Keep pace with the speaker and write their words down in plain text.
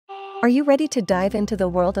Are you ready to dive into the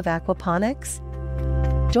world of aquaponics?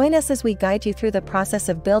 Join us as we guide you through the process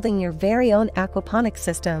of building your very own aquaponics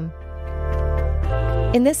system.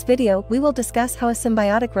 In this video, we will discuss how a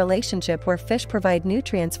symbiotic relationship where fish provide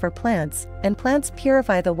nutrients for plants, and plants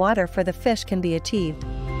purify the water for the fish can be achieved.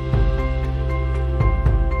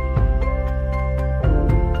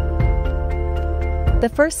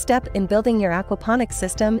 The first step in building your aquaponics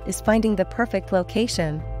system is finding the perfect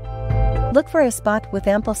location. Look for a spot with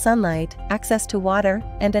ample sunlight, access to water,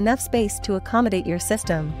 and enough space to accommodate your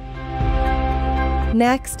system.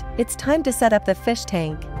 Next, it's time to set up the fish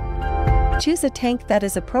tank. Choose a tank that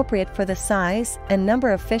is appropriate for the size and number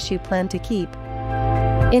of fish you plan to keep.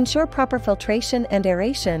 Ensure proper filtration and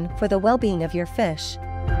aeration for the well-being of your fish.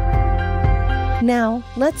 Now,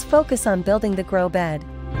 let's focus on building the grow bed.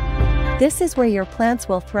 This is where your plants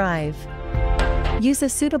will thrive. Use a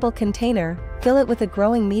suitable container, fill it with a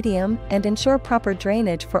growing medium, and ensure proper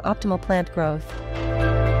drainage for optimal plant growth.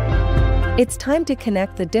 It's time to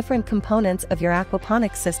connect the different components of your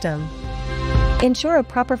aquaponics system. Ensure a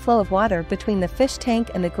proper flow of water between the fish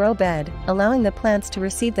tank and the grow bed, allowing the plants to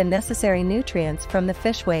receive the necessary nutrients from the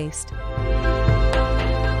fish waste.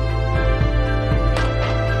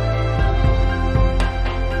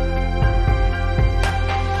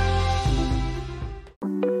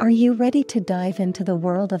 Are you ready to dive into the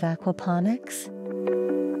world of aquaponics?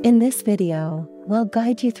 In this video, we'll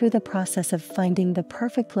guide you through the process of finding the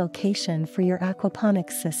perfect location for your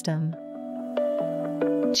aquaponics system.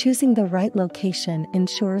 Choosing the right location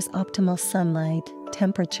ensures optimal sunlight,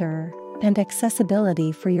 temperature, and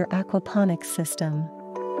accessibility for your aquaponics system.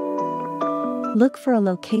 Look for a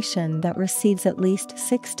location that receives at least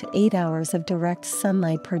 6 to 8 hours of direct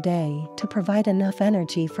sunlight per day to provide enough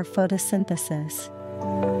energy for photosynthesis.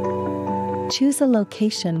 Choose a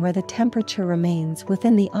location where the temperature remains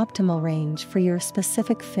within the optimal range for your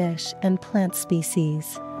specific fish and plant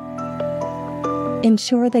species.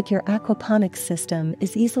 Ensure that your aquaponics system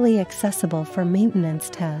is easily accessible for maintenance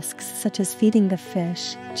tasks such as feeding the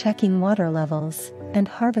fish, checking water levels, and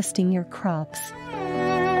harvesting your crops.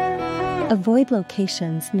 Avoid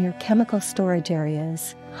locations near chemical storage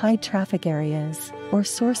areas, high traffic areas, or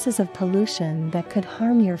sources of pollution that could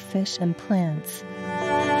harm your fish and plants.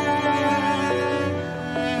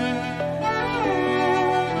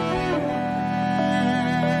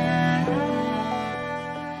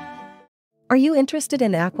 Are you interested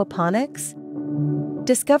in aquaponics?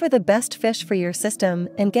 Discover the best fish for your system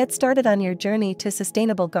and get started on your journey to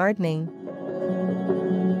sustainable gardening.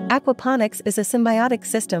 Aquaponics is a symbiotic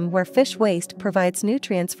system where fish waste provides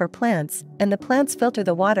nutrients for plants, and the plants filter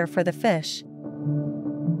the water for the fish.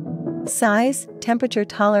 Size, temperature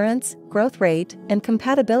tolerance, growth rate, and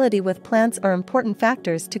compatibility with plants are important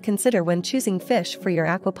factors to consider when choosing fish for your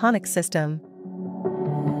aquaponics system.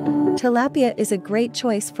 Tilapia is a great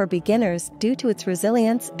choice for beginners due to its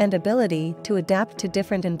resilience and ability to adapt to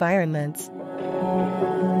different environments.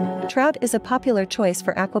 Trout is a popular choice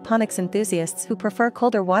for aquaponics enthusiasts who prefer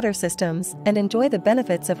colder water systems and enjoy the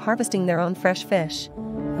benefits of harvesting their own fresh fish.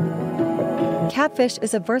 Catfish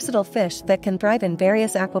is a versatile fish that can thrive in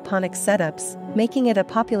various aquaponics setups, making it a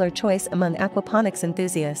popular choice among aquaponics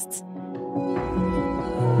enthusiasts.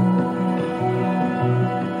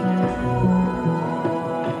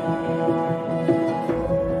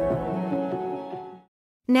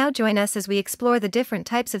 Now join us as we explore the different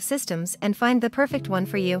types of systems and find the perfect one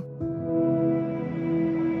for you.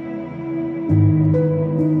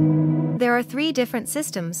 There are 3 different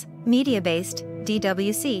systems: media-based,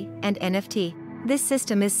 DWC, and NFT. This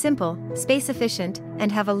system is simple, space-efficient,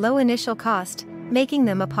 and have a low initial cost, making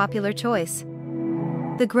them a popular choice.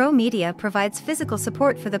 The grow media provides physical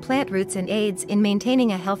support for the plant roots and aids in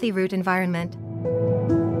maintaining a healthy root environment.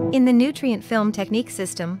 In the nutrient film technique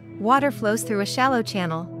system, water flows through a shallow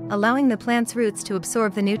channel, allowing the plant's roots to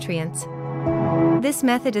absorb the nutrients. This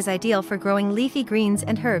method is ideal for growing leafy greens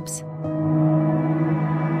and herbs.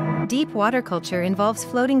 Deep water culture involves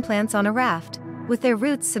floating plants on a raft, with their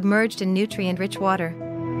roots submerged in nutrient-rich water.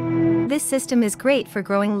 This system is great for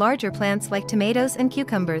growing larger plants like tomatoes and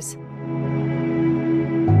cucumbers.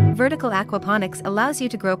 Vertical aquaponics allows you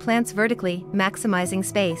to grow plants vertically, maximizing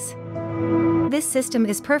space. This system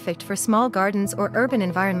is perfect for small gardens or urban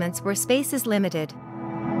environments where space is limited.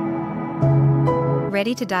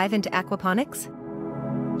 Ready to dive into aquaponics?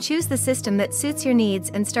 Choose the system that suits your needs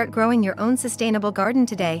and start growing your own sustainable garden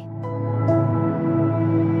today.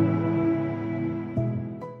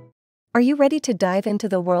 Are you ready to dive into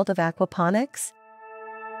the world of aquaponics?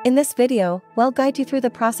 In this video, we'll guide you through the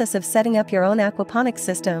process of setting up your own aquaponics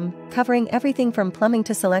system, covering everything from plumbing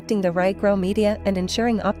to selecting the right grow media and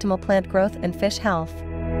ensuring optimal plant growth and fish health.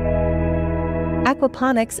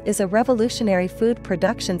 Aquaponics is a revolutionary food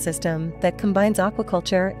production system that combines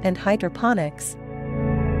aquaculture and hydroponics.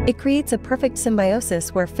 It creates a perfect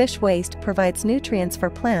symbiosis where fish waste provides nutrients for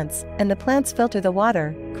plants, and the plants filter the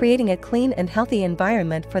water, creating a clean and healthy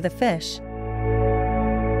environment for the fish.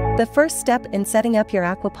 The first step in setting up your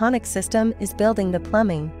aquaponics system is building the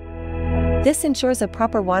plumbing. This ensures a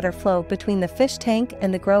proper water flow between the fish tank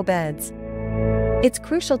and the grow beds. It's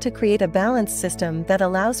crucial to create a balanced system that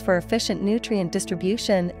allows for efficient nutrient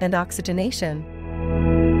distribution and oxygenation.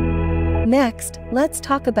 Next, let's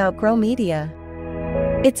talk about grow media.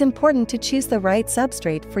 It's important to choose the right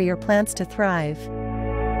substrate for your plants to thrive.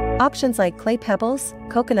 Options like clay pebbles,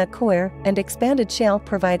 coconut coir, and expanded shale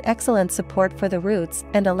provide excellent support for the roots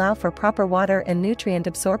and allow for proper water and nutrient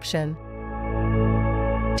absorption.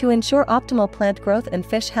 To ensure optimal plant growth and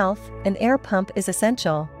fish health, an air pump is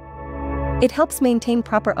essential. It helps maintain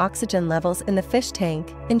proper oxygen levels in the fish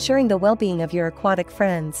tank, ensuring the well-being of your aquatic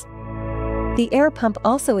friends. The air pump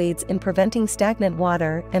also aids in preventing stagnant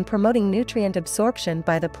water and promoting nutrient absorption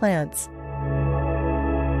by the plants.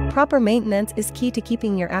 Proper maintenance is key to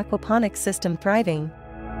keeping your aquaponics system thriving.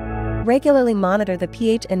 Regularly monitor the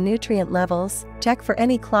pH and nutrient levels, check for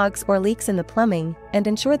any clogs or leaks in the plumbing, and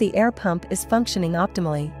ensure the air pump is functioning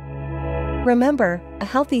optimally. Remember, a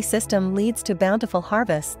healthy system leads to bountiful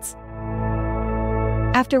harvests.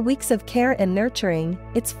 After weeks of care and nurturing,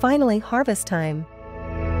 it's finally harvest time.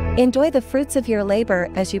 Enjoy the fruits of your labor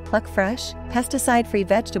as you pluck fresh, pesticide-free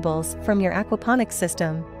vegetables from your aquaponics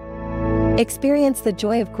system. Experience the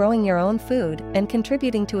joy of growing your own food and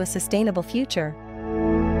contributing to a sustainable future.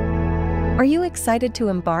 Are you excited to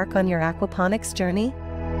embark on your aquaponics journey?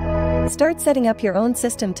 Start setting up your own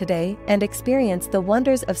system today and experience the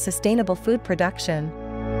wonders of sustainable food production.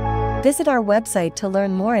 Visit our website to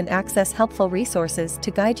learn more and access helpful resources to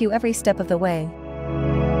guide you every step of the way.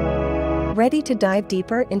 Ready to dive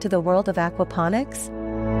deeper into the world of aquaponics?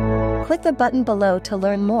 Click the button below to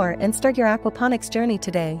learn more and start your aquaponics journey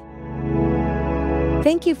today.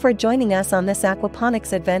 Thank you for joining us on this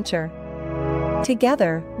aquaponics adventure.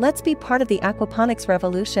 Together, let's be part of the aquaponics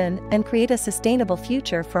revolution and create a sustainable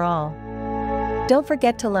future for all. Don't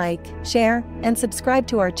forget to like, share, and subscribe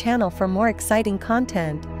to our channel for more exciting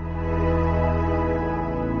content.